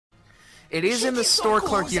It is in the store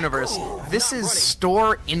clerk universe. This is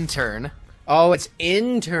store intern. Oh, it's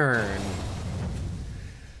intern.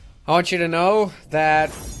 I want you to know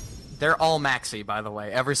that... They're all Maxi, by the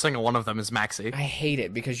way. Every single one of them is Maxi. I hate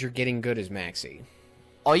it because you're getting good as Maxi.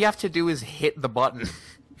 All you have to do is hit the button.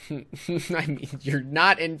 I mean, you're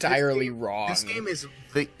not entirely wrong. This game is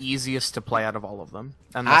the easiest to play out of all of them.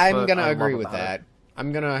 And I'm going to agree with that.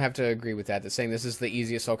 I'm going to have to agree with that. Saying this is the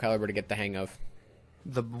easiest Soul Calibur to get the hang of.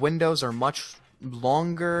 The windows are much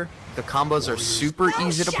longer. The combos are super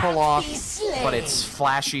easy to pull off. But it's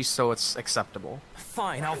flashy, so it's acceptable.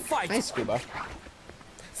 Fine, I'll fight. Nice, Scuba.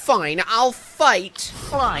 Fine, I'll fight.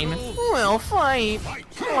 Fine, we'll fight.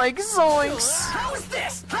 Like zoinks. How is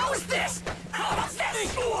this? How is this? How is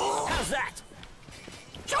this? How's that?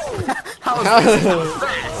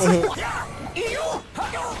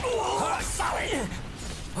 How's Solid.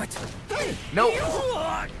 What? Nope.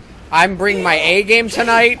 I'm bringing my A game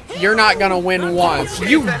tonight. You're not gonna win once.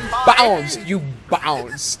 You bounced. You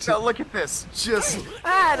bounced. Now look at this. Just,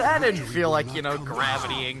 I didn't feel like, you know,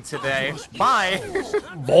 gravitying today. Bye.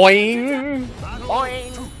 Boing.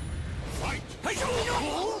 Boing.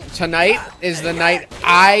 Tonight is the night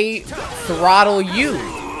I throttle you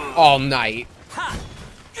all night.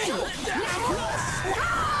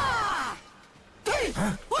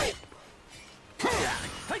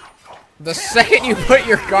 The second you put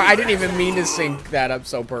your guard, I didn't even mean to sync that up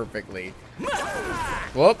so perfectly.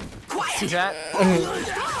 Whoop. See that?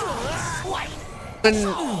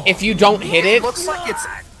 And if you don't hit it, Looks like it's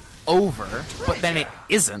over, but then it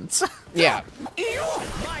isn't. yeah.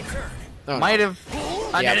 Oh, Might have.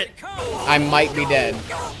 I Yep. did it. I might be dead.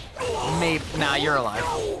 Maybe. Nah, you're alive.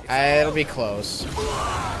 It'll be close.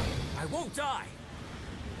 I won't die.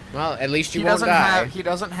 Well, at least you He won't doesn't die. have. He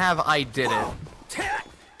doesn't have. I did it.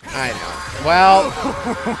 I know.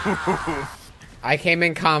 Well, I came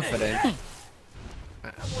in confident.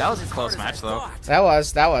 That was a close match, though. That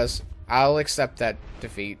was. I'll accept that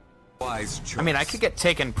defeat. I mean, I could get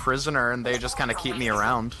taken prisoner, and they just kind of keep me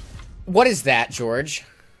around. What is that, George?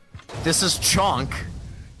 This is Chonk.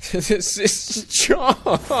 This is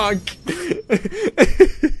Chonk.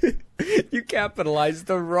 You capitalized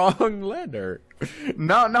the wrong letter.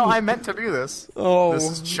 No, I meant to do this. Oh. This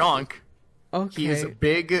is Chonk. Okay. He is a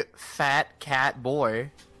big, fat cat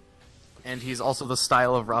boy, and he's also the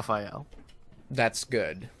style of Raphael. That's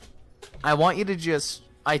good. I want you to just...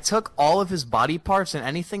 I took all of his body parts and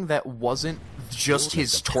anything that wasn't just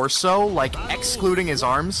his torso, like excluding his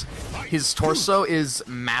arms. His torso is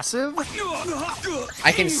massive.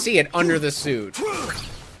 I can see it under the suit.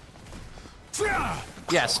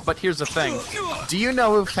 Yes, but here's the thing. Do you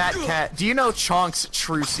know do you know Chonk's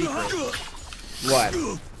true secret?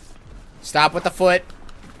 What? Stop with the foot.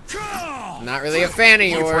 Not really a fan of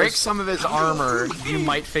If you break yours. some of his armor, you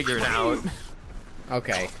might figure it out.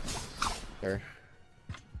 Okay. Sure.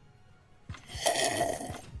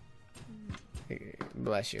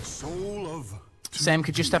 Bless you. Soul of... Sam,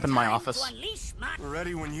 could you step in my office? We're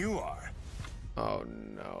ready when you are. Oh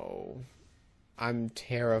no. I'm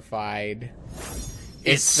terrified.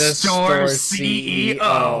 It's the store CEO.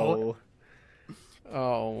 CEO.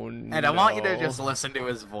 Oh no. And I want you to just listen to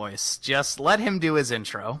his voice. Just let him do his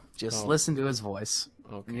intro. Just listen to his voice.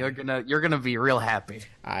 Okay. You're gonna be real happy.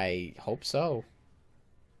 I hope so.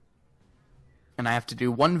 And I have to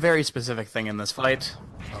do one very specific thing in this fight.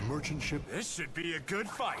 A merchant ship. This should be a good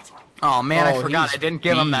fight. Oh man, I Oh, forgot. he's I didn't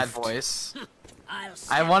give him that beefed. voice.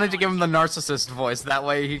 I wanted to give him the narcissist voice. That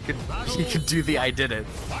way he could do the I did it.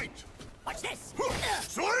 Fight. Watch this.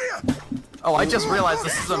 Oh, I just realized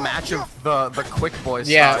this is a match of the quick boy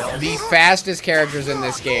style. Yeah, the fastest characters in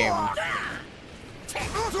this game.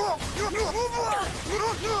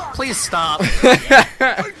 Please stop.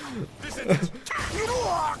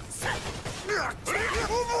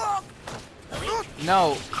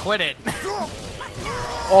 No, quit it.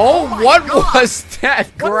 Oh, what was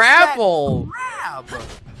that grapple? Grab.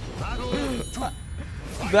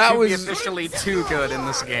 That He'd be was. officially too good in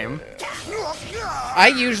this game.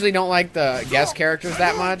 I usually don't like the guest characters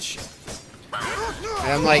that much.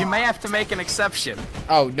 And I'm like, You may have to make an exception.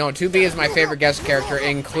 oh no, 2B is my favorite guest character,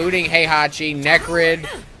 including Heihachi, Necrid,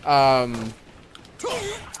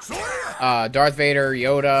 Darth Vader,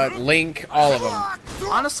 Yoda, Link, all of them.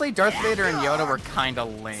 Honestly, Darth Vader and Yoda were kind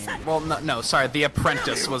of lame. Well, no, sorry, the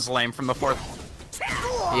Apprentice was lame from the fourth.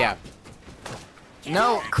 Yeah.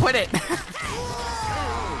 No, quit it.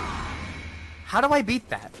 How do I beat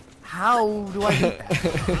that? How do I beat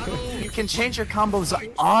that? You can change your combos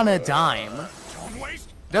on a dime.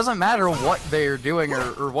 It doesn't matter what they're doing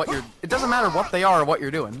or what you're... It doesn't matter what they are or what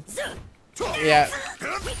you're doing. Yeah.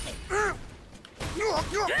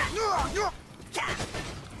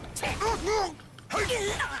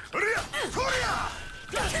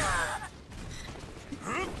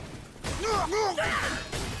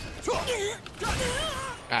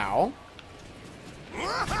 Ow.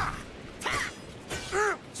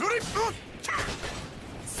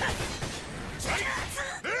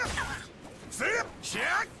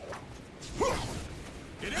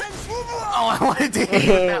 Oh, I wanted to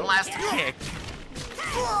hit that last kick.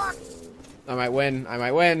 I might win. I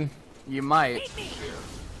might win. You might.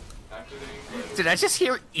 Did I just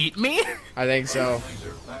hear "eat me"? I think so.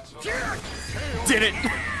 Did it?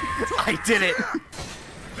 I did it.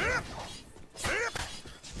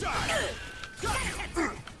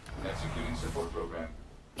 Executing support program.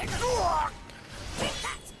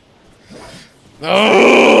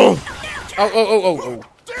 Oh! Oh!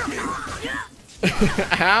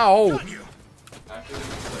 Ow!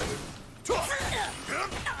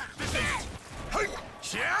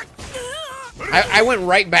 I went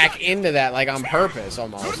right back into that, like, on purpose,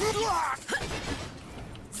 almost.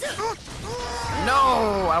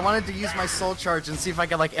 No, I wanted to use my soul charge and see if I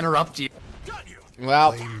could, like, interrupt you.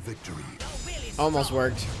 Well, Claim victory. almost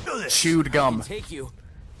worked. Chewed gum. Take you.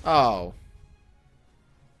 Oh.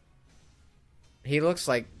 He looks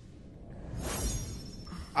like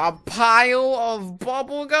a pile of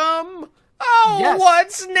bubblegum? Oh, Yes.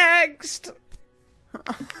 what's next?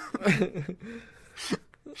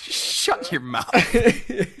 Shut your mouth.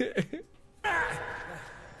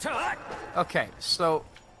 Okay, so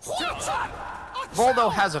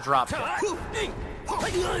Voldo has a drop kick.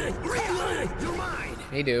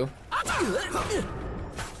 He do.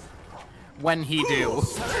 When he do.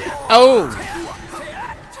 Oh!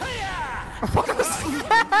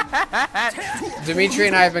 Dimitri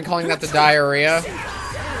and I have been calling that the diarrhea.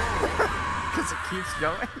 Because it keeps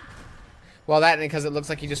going. Well, that and because it looks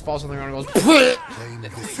like he just falls on the ground and goes. Claim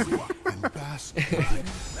victory and bask in it.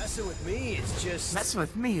 Messing with me is just. Messing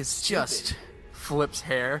with me is just flips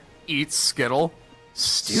hair, eats Skittle.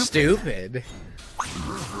 Stupid.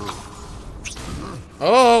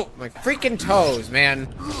 Oh, my freaking toes, man.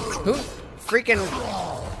 Who freaking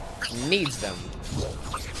needs them?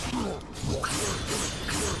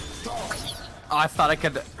 Oh, I thought I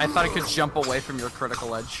could jump away from your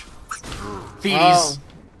critical edge. Feeties. Oh.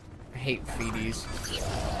 I hate feeties.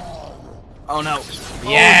 Oh no.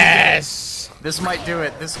 Yes! This might do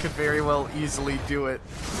it. This could very well easily do it.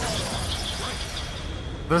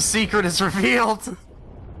 The secret is revealed.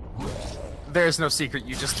 There's no secret,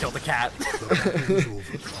 you just killed a cat.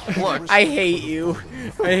 Look, I hate you.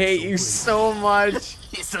 I hate you so much.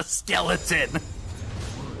 he's a skeleton.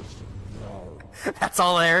 That's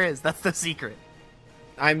all there is. That's the secret.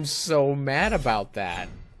 I'm so mad about that.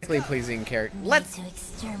 Pleasing character. Let's. To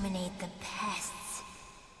exterminate the pests.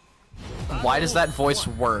 Why does that voice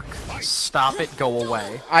work? Stop it, go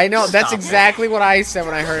away. I know, that's Stop it. exactly what I said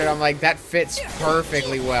when I heard it. I'm like, that fits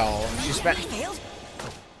perfectly well. She spent.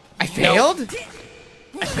 I failed?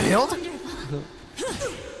 I failed?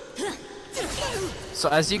 So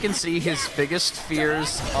as you can see, his biggest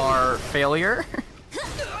fears are failure.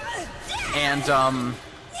 And,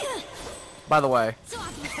 by the way,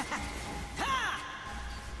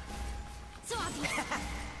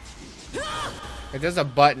 There's a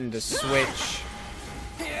button to switch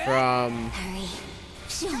from. Hurry.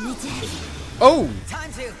 Show me death. Oh!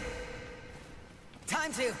 Time to.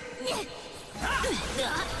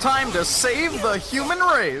 time to save the human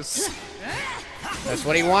race. That's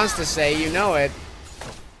what he wants to say, you know it.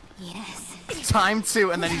 Yes. Time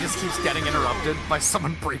to, and then he just keeps getting interrupted by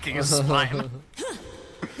someone breaking his spine.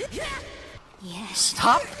 Yes.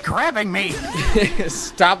 Stop grabbing me.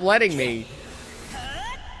 Stop letting me.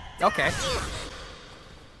 Okay.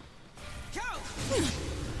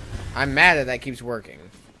 I'm mad that that keeps working.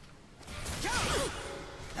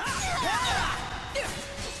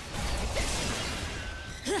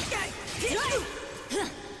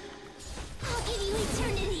 I'll give you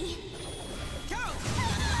eternity.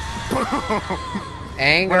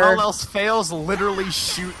 Anger. When all else fails, literally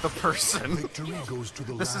shoot the person. Victory goes to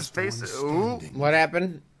the This is last one basic. standing. What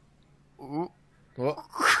happened? Ooh. Wha-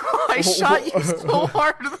 I shot you so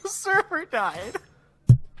hard the server died.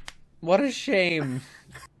 What a shame.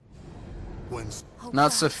 When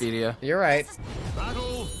Not Sophidia. You're right.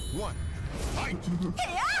 battle one. Fight.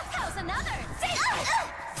 How's another? Say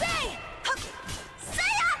say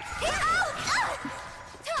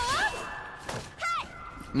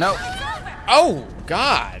No. Oh,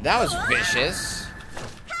 God. That was vicious.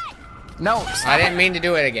 No. I Stop. didn't mean to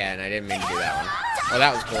do it again. I didn't mean to do that one. Oh,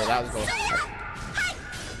 that was cool. That was cool.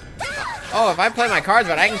 Oh, if I play my cards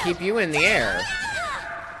right, I can keep you in the air.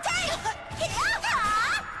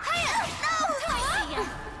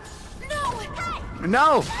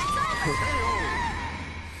 No!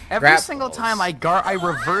 Every Grab- single time I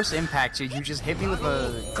reverse impact you, you just hit me with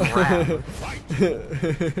a grab.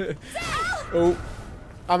 Oh,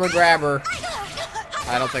 I'm a grabber.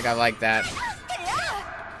 I don't think I like that.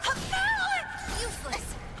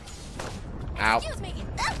 Useless. Ow. Excuse me.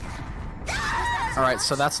 Alright,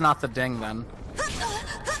 so that's not the ding then.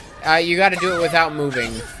 You gotta do it without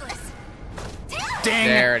moving. Useless. Ding!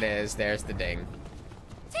 There it is. There's the ding.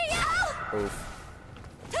 Oof.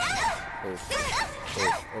 Oof.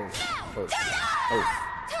 Oof. Oof. Oof. Oof.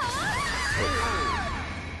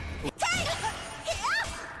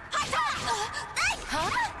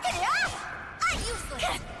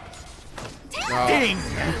 Oh, Ding!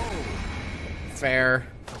 fair.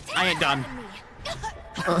 I ain't done.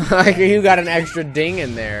 You got an extra ding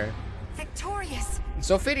in there. Victorious.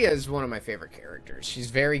 Sophia is one of my favorite characters. She's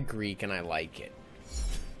very Greek and I like it.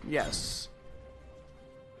 Yes.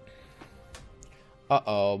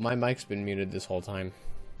 Uh-oh, my mic's been muted this whole time.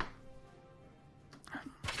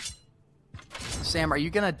 Sam, are you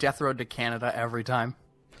gonna Death Road to Canada every time?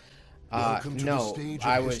 Welcome to the No, stage of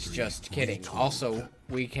I was history, just kidding. Tony. Also,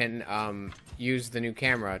 we can use the new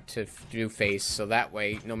camera to do face, so that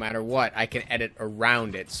way, no matter what, I can edit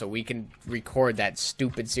around it, so we can record that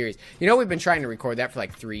stupid series. You know, we've been trying to record that for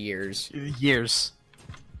like 3 years. Years.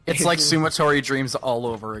 It's like Sumatori Dreams all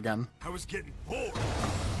over again. I was getting bored.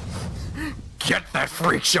 Get that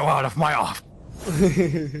freak show out of my office!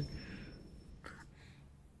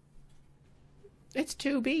 It's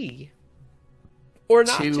to be. Or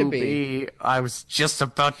not to be. I was just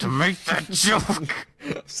about to make that joke.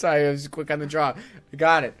 Sorry, I was quick on the draw. I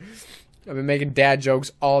got it. I've been making dad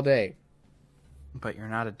jokes all day. But you're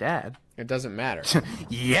not a dad. It doesn't matter.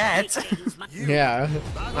 Yet. Yeah,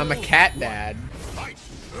 I'm a cat dad.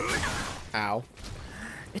 Ow.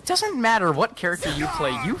 It doesn't matter what character you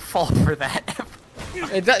play, you fall for that.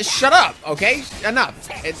 It does. Shut up, okay? Enough.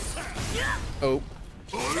 It's. Oh.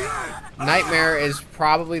 Nightmare is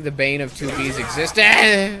probably the bane of 2B's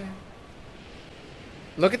existence.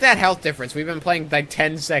 Look at that health difference. We've been playing like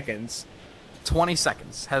 10 seconds. 20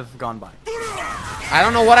 seconds have gone by. I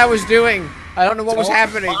don't know what I was doing. I don't know what was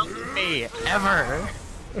happening. Me, ever.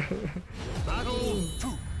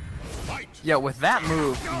 Yeah, with that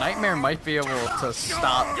move, Nightmare might be able to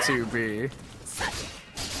stop 2B.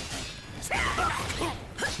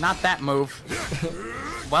 Not that move.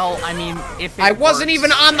 Well, I mean, if it I wasn't works-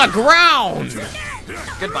 even on the ground.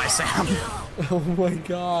 Goodbye, Sam. Oh my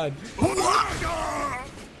god.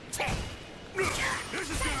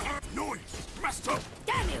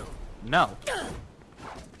 No.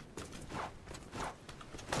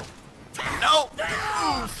 No!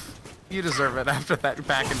 You deserve it after that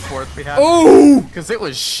back and forth we had. Ooh! Because it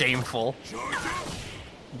was shameful.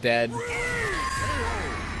 Dead.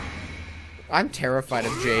 I'm terrified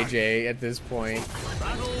of JJ at this point.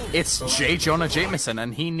 It's J. Jonah Jameson,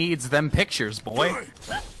 and he needs them pictures, boy.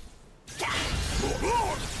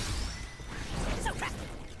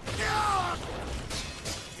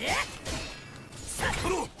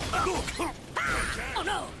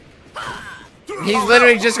 He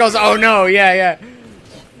literally just goes, oh no, yeah, yeah.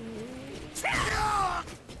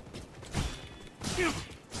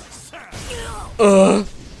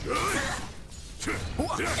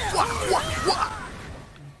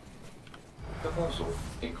 Proposal.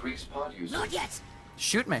 Increase pod usage. Not yet.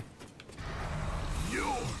 Shoot me.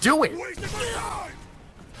 Do it!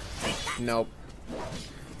 Nope.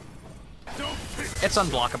 It's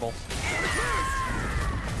unblockable.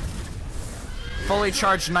 Fully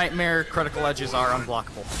charged Nightmare critical edges are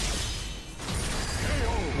unblockable.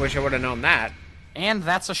 Wish I would have known that. And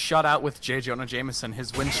that's a shutout with J. Jonah Jameson.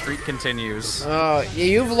 His win streak continues. Oh,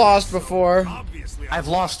 you've lost before. I've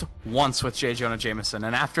lost once with J. Jonah Jameson,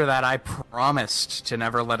 and after that I promised to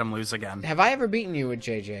never let him lose again. Have I ever beaten you with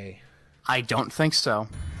JJ? I don't think so.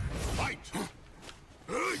 What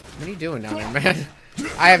are you doing down there, man?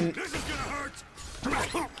 I haven't...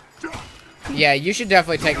 Yeah, you should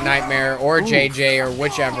definitely take Nightmare or JJ or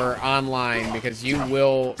whichever online because you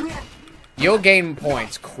will... You'll gain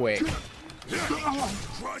points quick.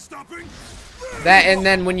 That, and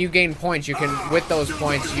then when you gain points, you can, with those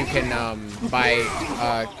points, you can buy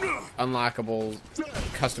unlockable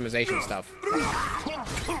customization stuff.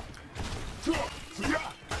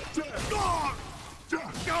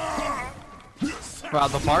 Wow,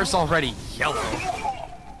 the bar's already yellow.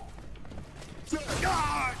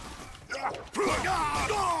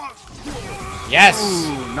 Yes!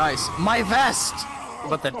 Ooh, nice. My vest!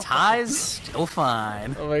 But the tie's still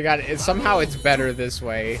fine. Oh my god, somehow it's better this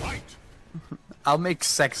way. I'll make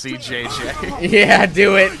sexy JJ. Yeah,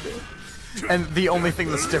 do it. And the only thing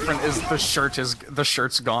that's different is the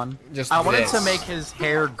shirt's gone. Just I wanted this. to make his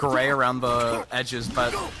hair gray around the edges,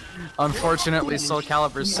 but unfortunately, Soul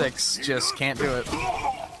Calibur 6 just can't do it.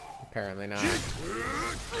 Apparently not.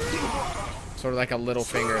 Sort of like a little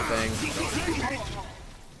finger thing.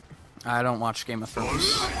 I don't watch Game of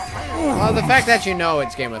Thrones. Well, the fact that you know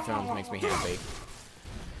it's Game of Thrones makes me happy.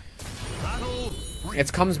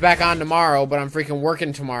 It comes back on tomorrow, but I'm freaking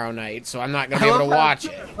working tomorrow night, so I'm not gonna be able to watch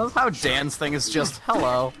it. I love how Dan's thing is just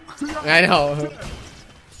hello. I know.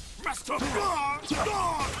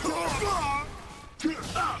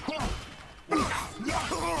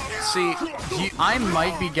 See, I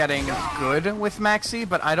might be getting good with Maxi,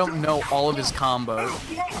 but I don't know all of his combos.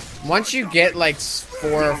 Once you get like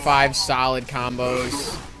 4 or 5 solid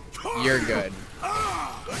combos, you're good.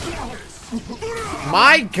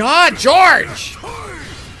 My God, George!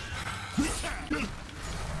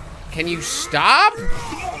 Can you stop?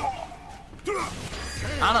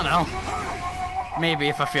 I don't know. Maybe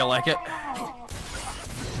if I feel like it.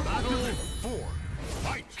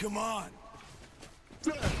 Come on.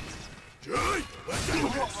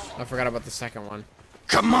 I forgot about the second one.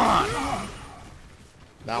 Come on!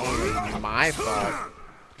 That one was my fault.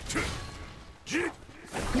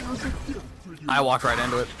 I walked right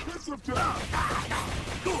into it.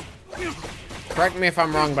 Correct me if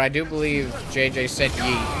I'm wrong, but I do believe JJ said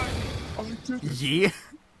ye. Yeah.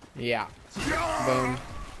 Yeah. Boom.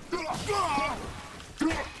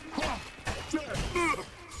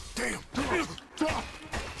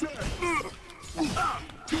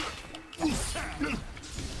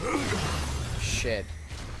 Shit.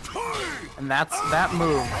 And that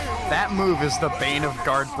move. That move is the bane of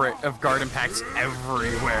guard impacts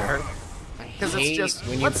everywhere. Because it's just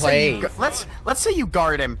when you play. Let's say you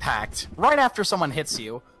guard impact right after someone hits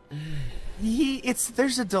you.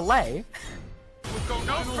 There's a delay. We'll go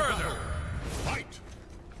no further. Fight.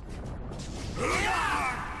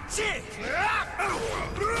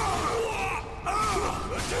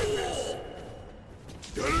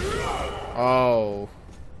 Oh.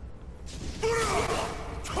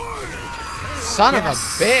 Son of a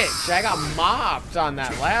bitch! I got mopped on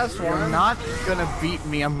that last You're one. not gonna beat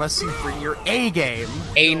me unless you bring your A game.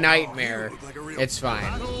 A nightmare. It's fine.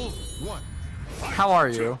 How are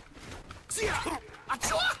you?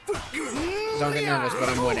 Don't get nervous, but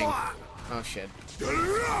I'm winning. Oh shit.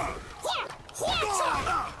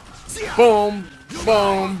 Boom!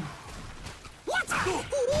 Boom!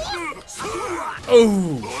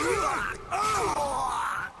 Ooh!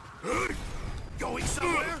 Going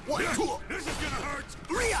somewhere? This is gonna hurt.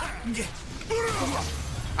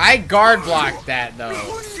 I guard blocked that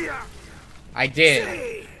though. I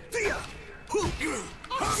did.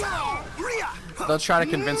 They'll try to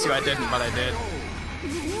convince you I didn't, but I did.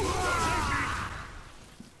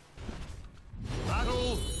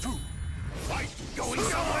 Battle 2. Fight. Going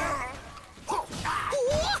somewhere?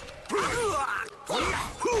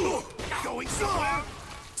 Going somewhere?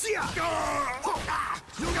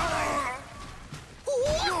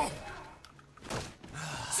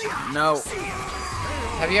 No.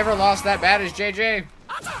 Have you ever lost that bad as JJ?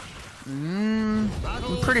 I'm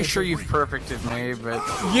pretty sure you've perfected me, but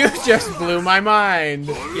You just blew my mind.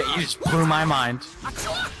 yeah, you just blew my mind.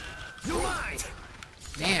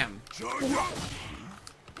 Damn.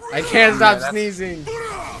 I can't stop that's- sneezing.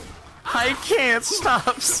 I can't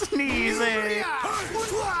stop sneezing.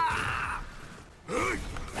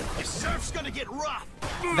 Surf's gonna get rough.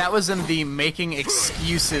 That was in the making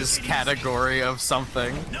excuses category of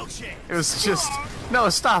something. No chance. It was just, no,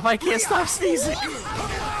 stop, I can't stop sneezing.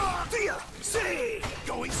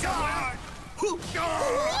 Going somewhere?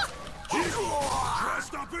 Try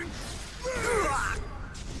stopping?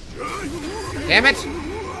 Damn it!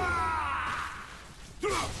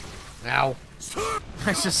 Ow.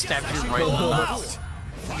 I just stabbed you right in the mouth.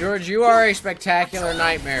 George, you are a spectacular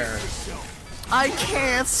nightmare. I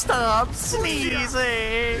can't stop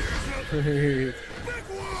sneezing. Here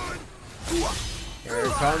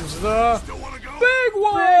comes the Wanna go? big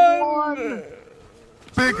one!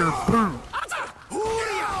 Bigger boom.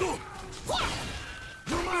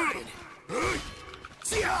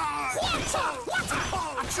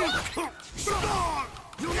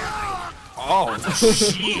 Oh,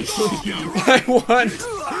 jeez. I want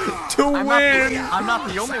to win! I'm not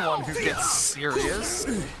the only one who gets serious.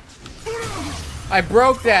 I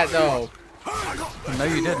broke that though. No,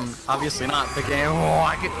 you didn't. Obviously not. The game. Oh,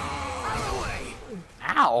 I get.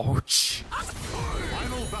 Ouch.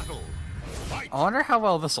 Final battle. Fight. I wonder how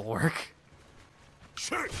well this will work.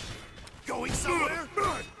 Shit. Going somewhere?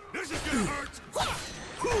 This is gonna hurt.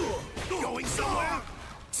 Going somewhere?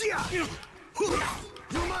 You're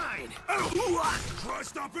mine. Try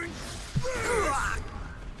stopping.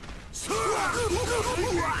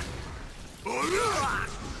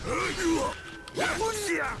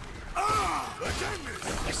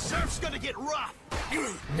 The surf's gonna get rough.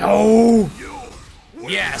 No.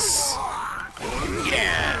 Yes.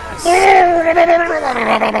 Yes.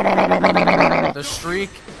 The streak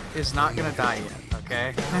is not gonna die yet.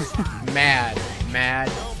 Okay. Mad.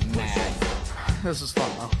 This is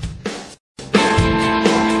fun though.